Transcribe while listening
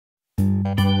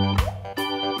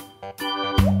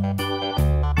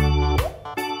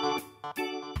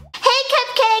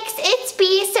it's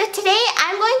Bee. So today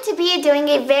I'm going to be doing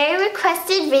a very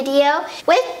requested video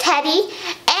with Teddy.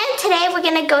 And today we're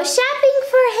going to go shopping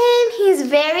for him. He's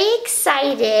very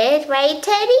excited, right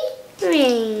Teddy?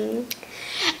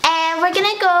 And we're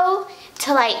going to go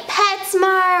to like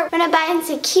Petsmart. We're going to buy him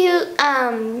some cute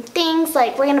things,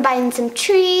 like we're going to buy him some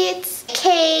treats,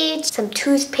 cage, some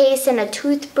toothpaste and a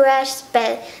toothbrush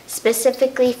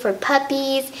specifically for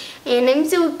puppies. And I'm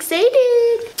so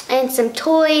excited. And some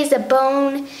toys, a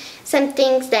bone, some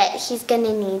things that he's going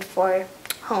to need for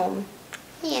home.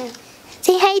 Yeah.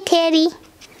 Say hi, Teddy.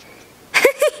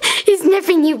 He's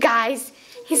sniffing you guys.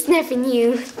 He's sniffing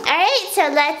you. Alright, so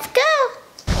let's go.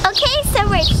 Okay, so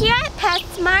we're here at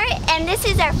Petsmart, and this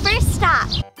is our first stop.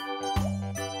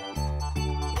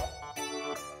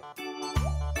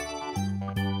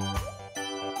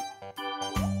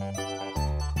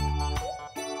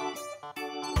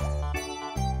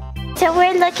 So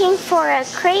we're looking for a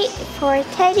crate for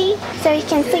Teddy so he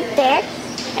can sleep there,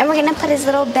 and we're gonna put his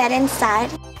little bed inside.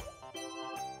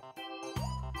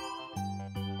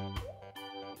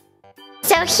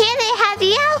 So here they have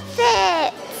the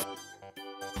outfit.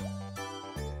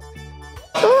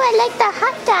 Ooh, I like the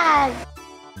hot dog.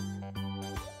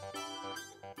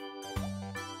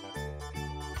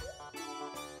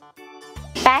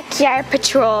 Backyard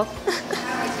patrol.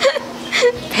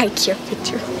 Backyard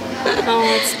patrol. Oh,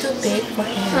 it's too big for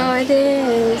him. Oh, it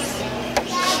is.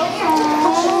 Oh,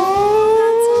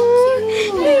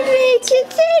 you like it,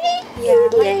 Teddy? Yeah, I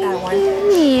like that one.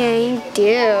 Yeah, you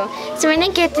do. So we're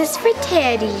gonna get this for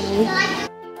Teddy.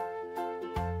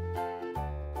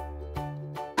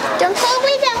 Don't go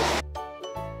away though.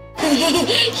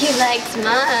 He likes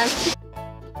Mom.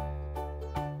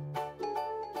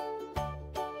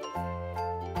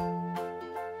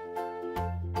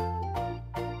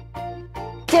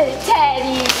 Teddy,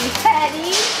 Teddy,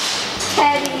 Teddy,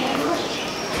 Teddy.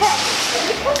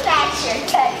 Come back here,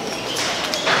 Teddy.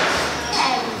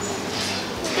 Teddy.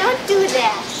 Don't do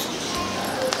that.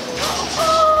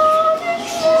 Oh,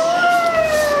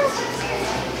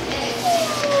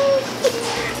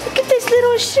 look at this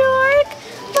little shark.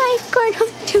 Lifeguard of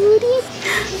duty.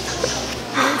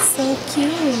 That's so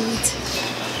cute.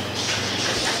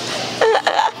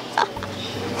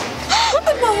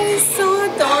 That is so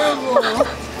adorable.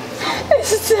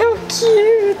 It's so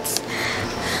cute.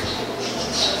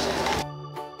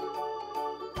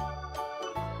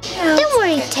 Don't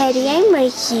worry, Teddy. I'm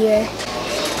right here.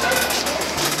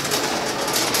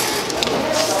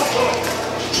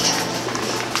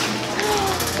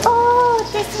 Oh,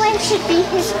 this one should be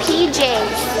his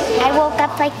PJs. I woke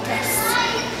up like this.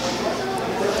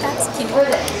 That's cute.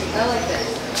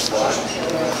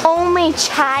 Only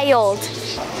child.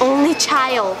 Only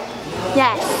child.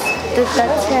 Yes,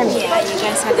 that's him. Yeah, you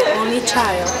guys are the only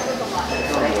child.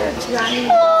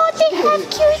 Oh, they have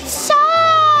cute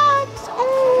socks.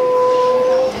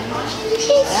 Oh,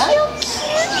 he's so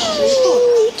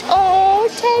cute. Oh,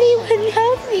 Teddy would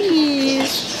love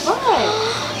these.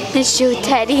 Let's show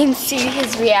Teddy and see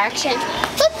his reaction.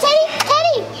 Look,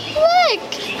 Teddy, look.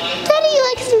 Teddy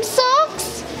likes some socks.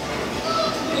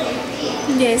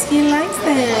 Yes, he likes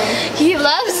them. He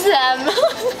loves them.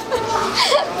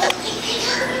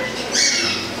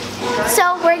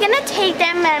 So we're gonna take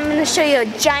them and I'm gonna show you a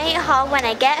giant haul when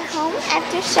I get home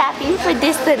after shopping for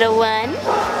this little one.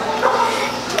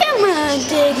 Come on,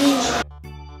 Daddy.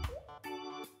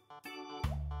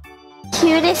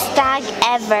 Cutest dog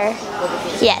ever.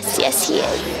 Yes, yes he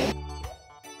is.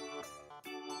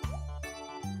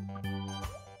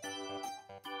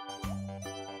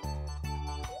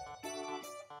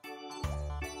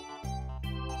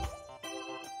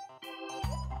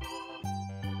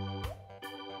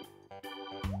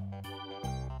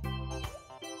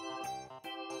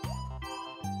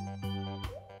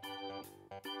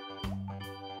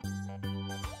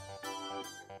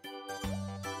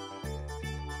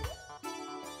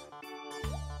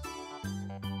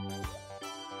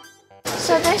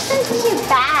 So there's some cute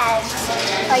bags.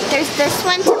 Like there's this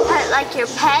one to put like your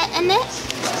pet in it.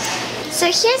 So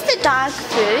here's the dog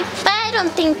food, but I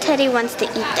don't think Teddy wants to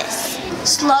eat this.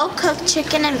 Slow cooked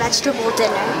chicken and vegetable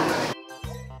dinner.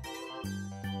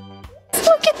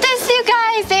 Look at this, you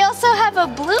guys. They also have a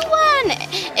blue one.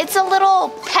 It's a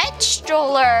little pet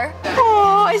stroller.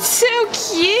 Oh, it's so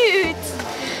cute.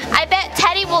 I bet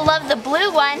Teddy will love the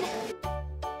blue one.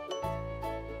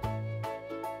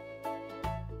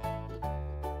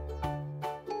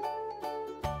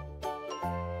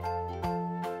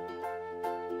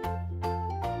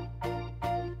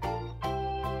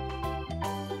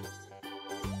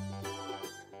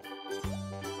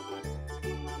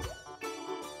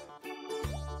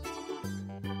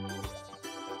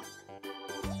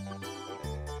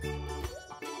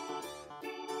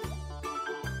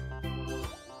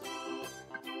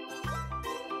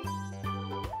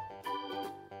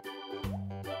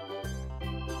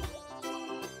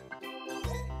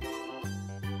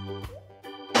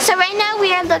 So right now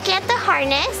we are looking at the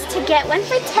harness to get one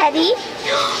for Teddy.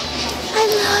 I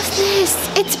love this.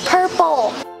 It's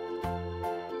purple.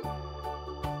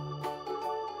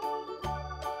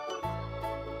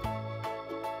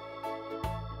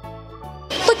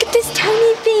 Look at this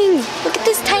tiny thing. Look at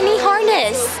this tiny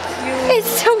harness. It's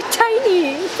so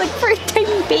tiny. It's like for a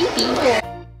tiny baby.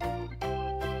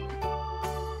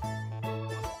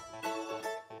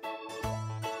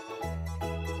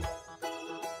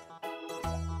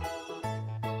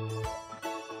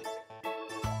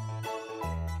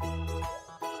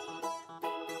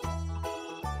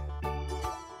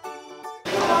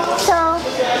 So,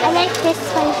 I like this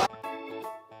one.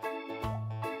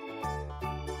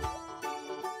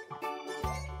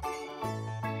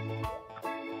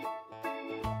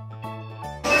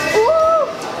 Ooh!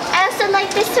 I also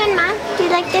like this one, Mom. Do you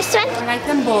like this one? I like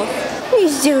them both.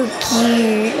 He's so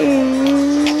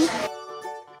cute.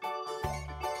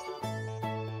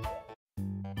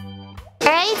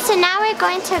 Alright, so now we're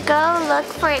going to go look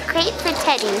for a crate for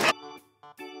Teddy.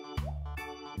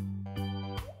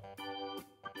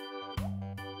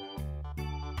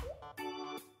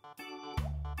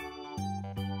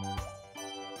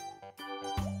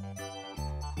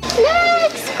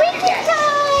 Look! Squeaky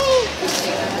toy!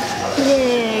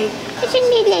 Look! Isn't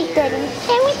he like Daddy?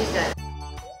 Can we?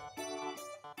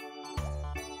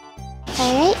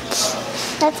 Alright,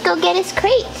 let's go get his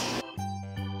crate.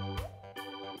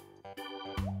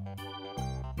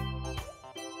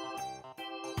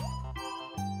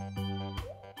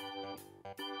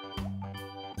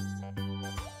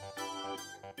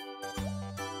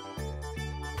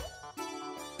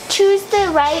 Choose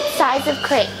the right size of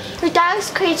crate. Your dog's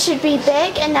crate should be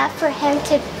big enough for him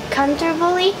to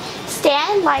comfortably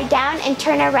stand, lie down, and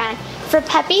turn around. For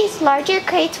puppies, larger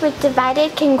crates with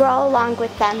divided can grow along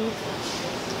with them.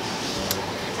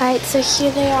 Alright, so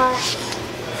here they are.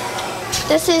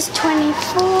 This is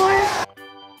 24.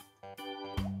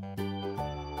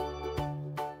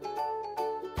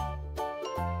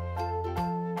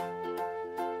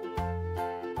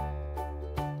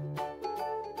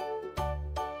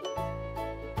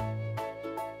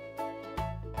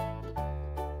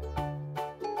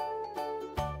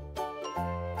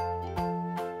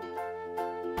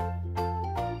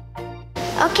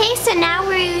 Okay, so now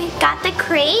we got the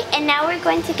crate, and now we're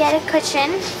going to get a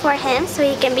cushion for him so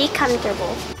he can be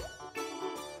comfortable.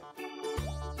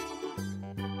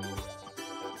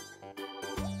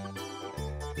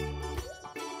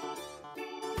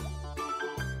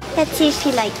 Let's see if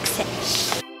he likes it.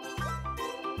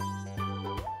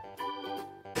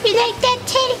 You like that,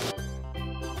 Teddy?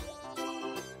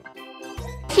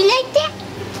 You like that?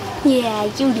 Yeah,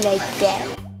 you like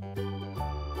that.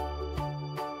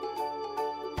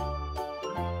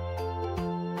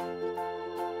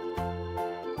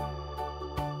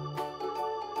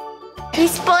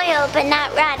 He's spoiled but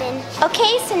not rotten.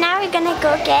 Okay, so now we're gonna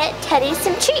go get Teddy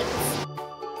some treats.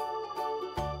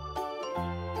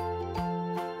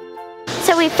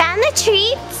 So we found the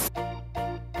treats.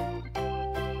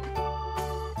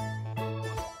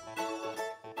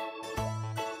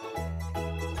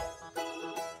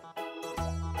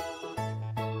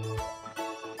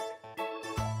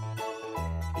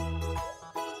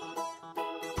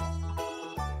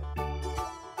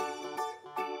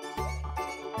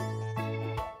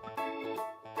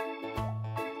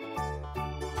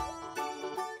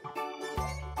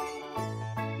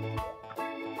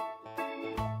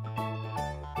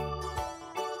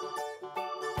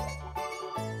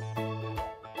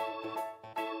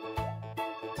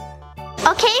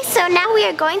 Okay, so now we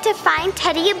are going to find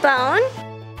Teddy a bone.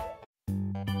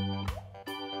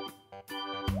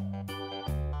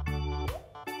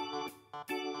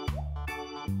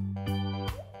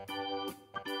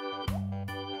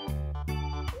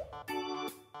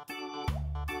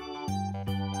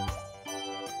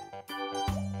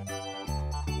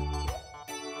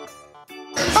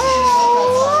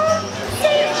 Oh,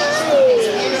 say hi.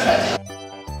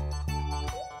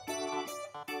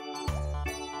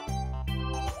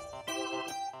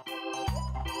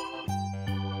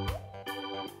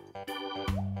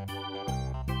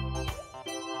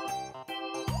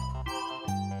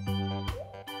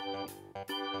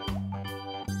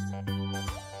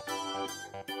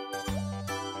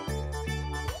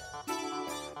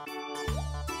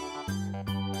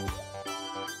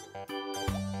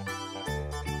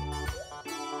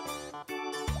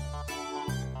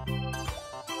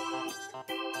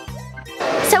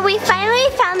 So we finally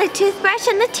found the toothbrush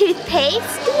and the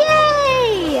toothpaste.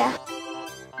 Yay!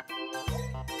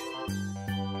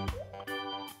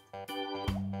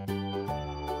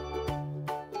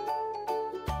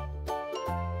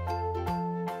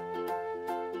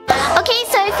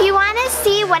 you want to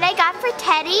see what I got for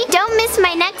Teddy, don't miss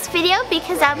my next video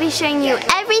because I'll be showing you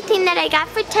everything that I got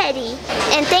for Teddy.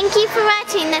 And thank you for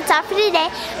watching. That's all for today.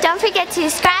 Don't forget to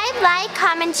subscribe, like,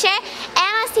 comment, share,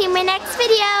 and I'll see you in my next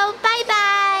video.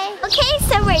 Bye-bye. Okay,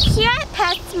 so we're here at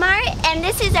Petsmart, and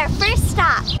this is our first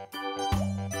stop.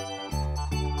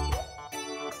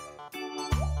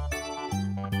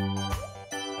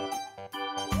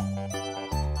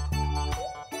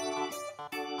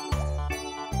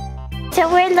 So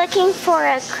we're looking for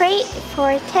a crate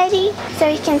for Teddy so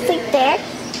he can sleep there.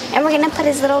 And we're gonna put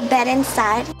his little bed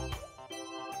inside.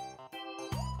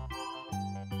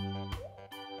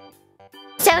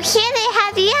 So here they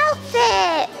have the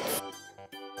outfits.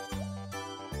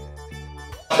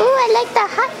 Ooh, I like the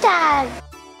hot dog.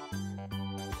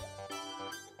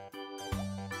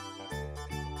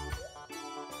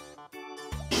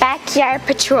 Backyard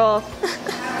patrol.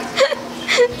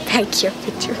 Backyard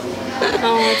patrol.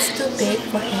 Oh, it's too big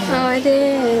for him. Oh, it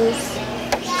is.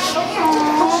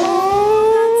 Oh,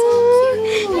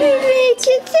 you like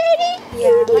it, Teddy? Yeah,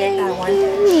 I like that one.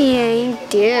 Yeah, you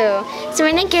do. So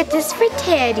we're gonna get this for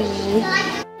Teddy.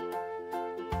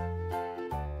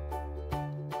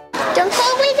 Don't go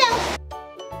away though.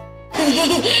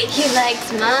 He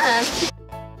likes Mom.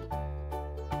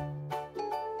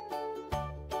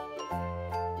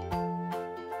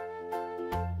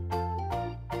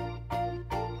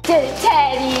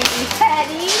 Teddy,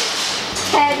 Teddy,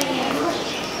 Teddy,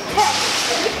 Teddy.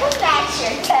 Come back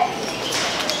here, Teddy.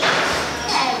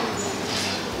 Teddy.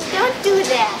 Don't do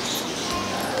that.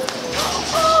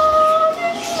 Oh,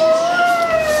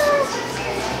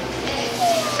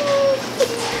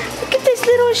 look at this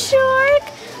little shark.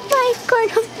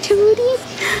 Lifeguard of duty.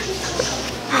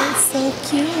 That's so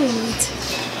cute.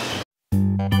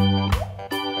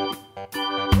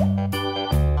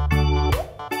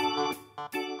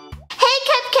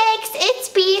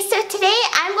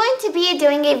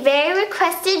 Doing a very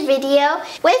requested video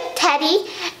with Teddy,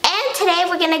 and today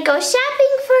we're gonna go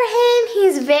shopping for him.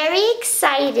 He's very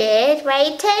excited,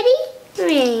 right, Teddy?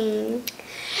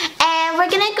 And we're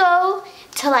gonna go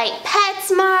to like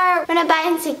Petsmart. We're gonna buy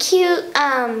him some cute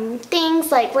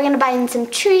things, like we're gonna buy him some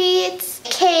treats, a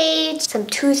cage, some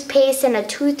toothpaste, and a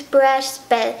toothbrush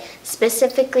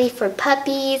specifically for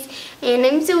puppies. And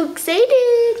I'm so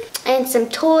excited. And some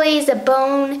toys, a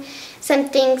bone, some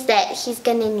things that he's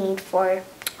gonna need for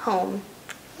home.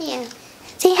 Yeah.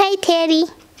 Say hi, Teddy.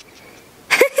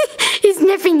 He's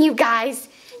sniffing you guys.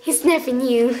 He's sniffing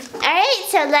you. Alright,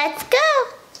 so let's go.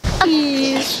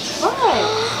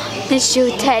 Let's show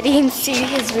Teddy and see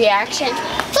his reaction.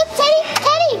 Look, Teddy,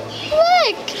 Teddy,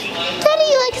 look. Teddy,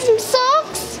 you like some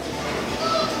socks?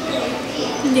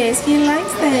 Yes, he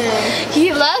likes them.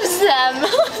 He loves them.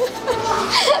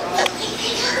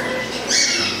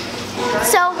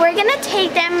 So we're gonna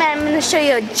take them and I'm gonna show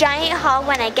you a giant haul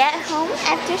when I get home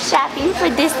after shopping for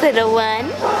this little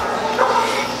one.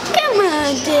 Come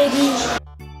on, Daddy.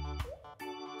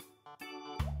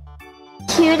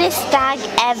 Cutest dog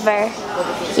ever.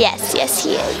 Yes, yes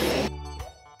he is.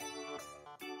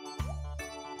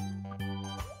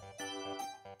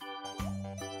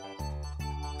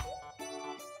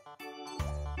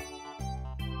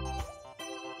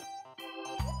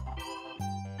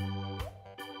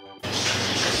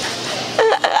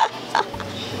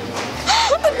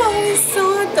 Oh, it's so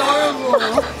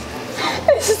adorable.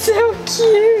 It's so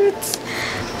cute.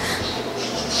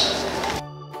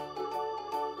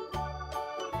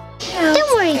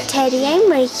 Don't worry, Teddy, I'm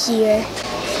right here.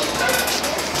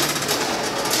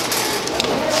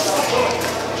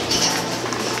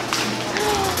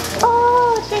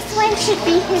 Oh, this one should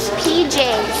be his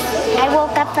PJs. I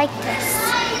woke up like this.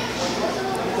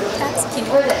 That's cute.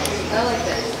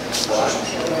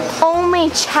 Only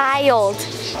child.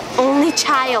 Only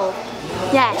child.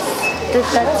 Yes,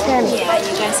 that's him. Yeah,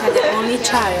 you guys are the only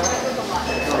child.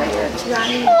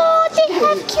 Oh, they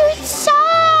have cute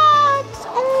socks.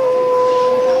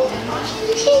 Oh,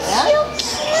 he's so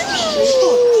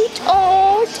cute.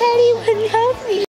 Oh, Teddy would love